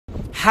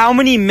How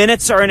many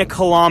minutes are in a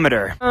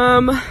kilometer?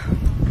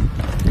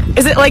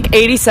 Is it like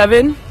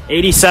 87?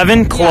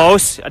 87?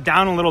 Close.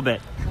 Down a little bit.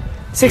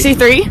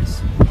 63?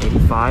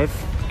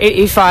 85.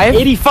 85?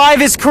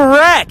 85 is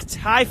correct!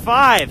 High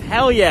five.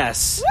 Hell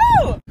yes.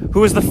 Woo! Who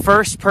was the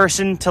first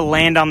person to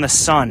land on the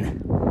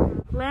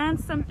sun?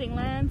 Lance something,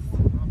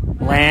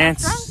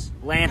 Lance.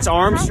 Lance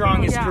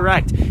Armstrong is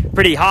correct.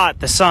 Pretty hot,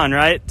 the sun,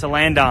 right? To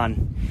land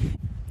on.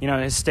 You know,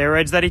 his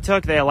steroids that he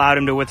took, they allowed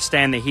him to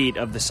withstand the heat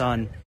of the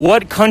sun.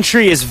 What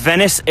country is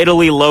Venice,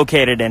 Italy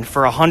located in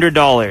for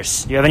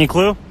 $100? Do you have any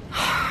clue?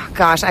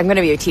 Gosh, I'm going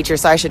to be a teacher,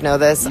 so I should know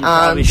this. You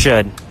probably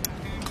should.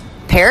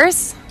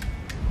 Paris?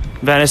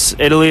 Venice,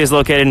 Italy is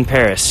located in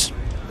Paris.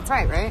 That's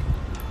right?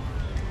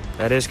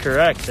 That is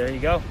correct. There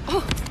you go.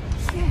 Oh,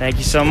 yeah. Thank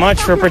you so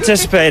much for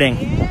participating.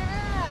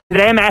 Yeah.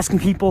 Today I'm asking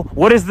people,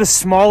 what is the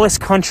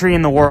smallest country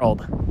in the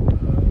world?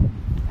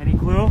 Any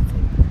clue?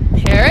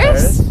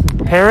 Paris?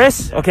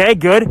 Paris? Okay,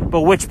 good.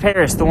 But which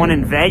Paris? The one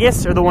in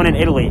Vegas or the one in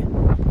Italy?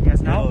 You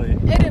guys know?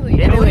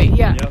 Italy,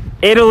 yeah. Yep.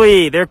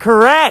 Italy, they're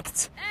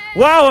correct.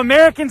 Wow,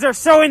 Americans are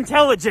so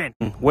intelligent.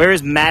 Where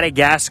is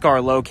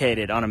Madagascar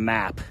located on a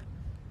map?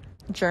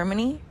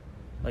 Germany?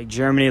 Like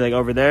Germany, like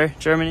over there?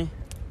 Germany?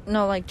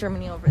 No, like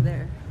Germany over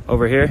there.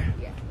 Over here?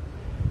 Yeah.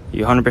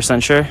 You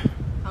 100% sure?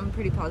 I'm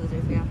pretty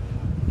positive, yeah.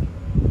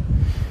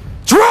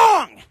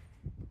 Wrong!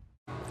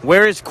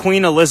 Where is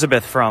Queen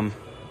Elizabeth from?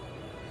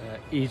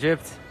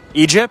 Egypt.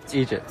 Egypt?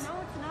 Egypt. No,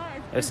 it's not.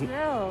 It's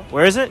Brazil.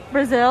 Where is it?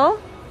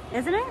 Brazil,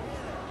 isn't it?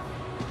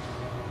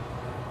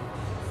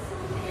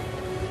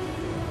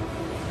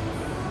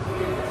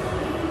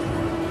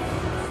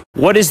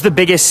 What is the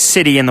biggest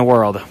city in the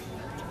world?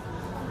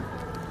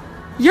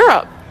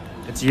 Europe.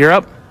 It's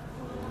Europe?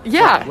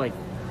 Yeah. Like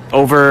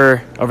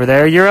over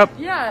there, Europe?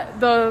 Yeah,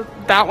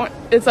 that one.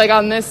 It's like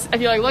on this. If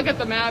you like look at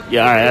the map.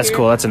 Yeah, all right, that's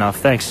cool. That's enough.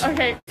 Thanks.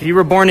 Okay. If you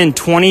were born in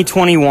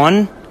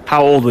 2021,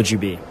 how old would you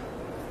be?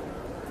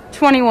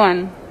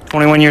 21.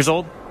 21 years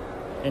old?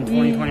 In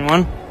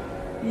 2021?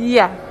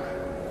 Yeah.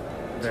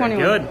 Very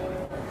 21. good.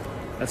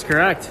 That's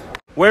correct.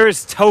 Where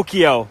is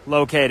Tokyo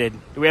located?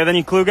 Do we have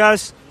any clue,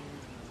 guys?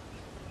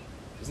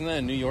 Isn't that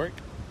in New York?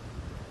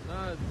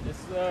 No,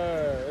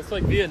 it's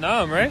like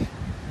Vietnam, right?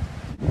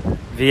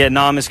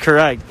 Vietnam is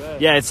correct.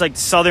 Yeah, it's like the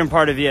southern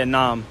part of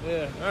Vietnam.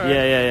 Yeah. All right.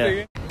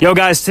 Yeah. Yo,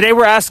 guys, today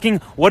we're asking,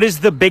 what is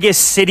the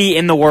biggest city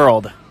in the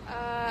world?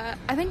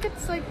 I think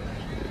it's like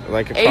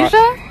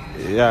Asia?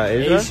 Yeah,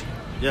 Asia?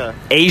 Yeah.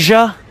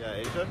 Asia? Yeah,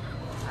 Asia?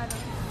 Are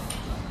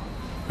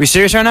we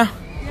serious right now?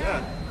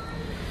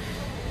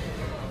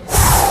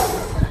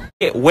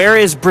 Yeah. Where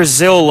is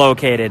Brazil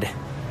located?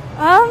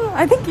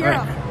 I think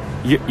Europe.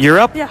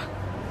 Europe? Yeah.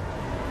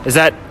 Is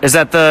that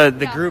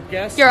the group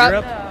guess?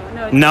 Europe.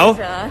 No?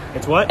 Asia.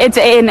 It's what? It's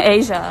in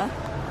Asia.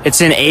 It's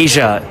in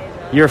Asia.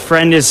 Your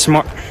friend is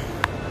smart.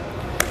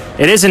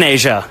 It is in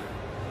Asia.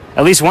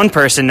 At least one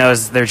person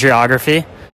knows their geography.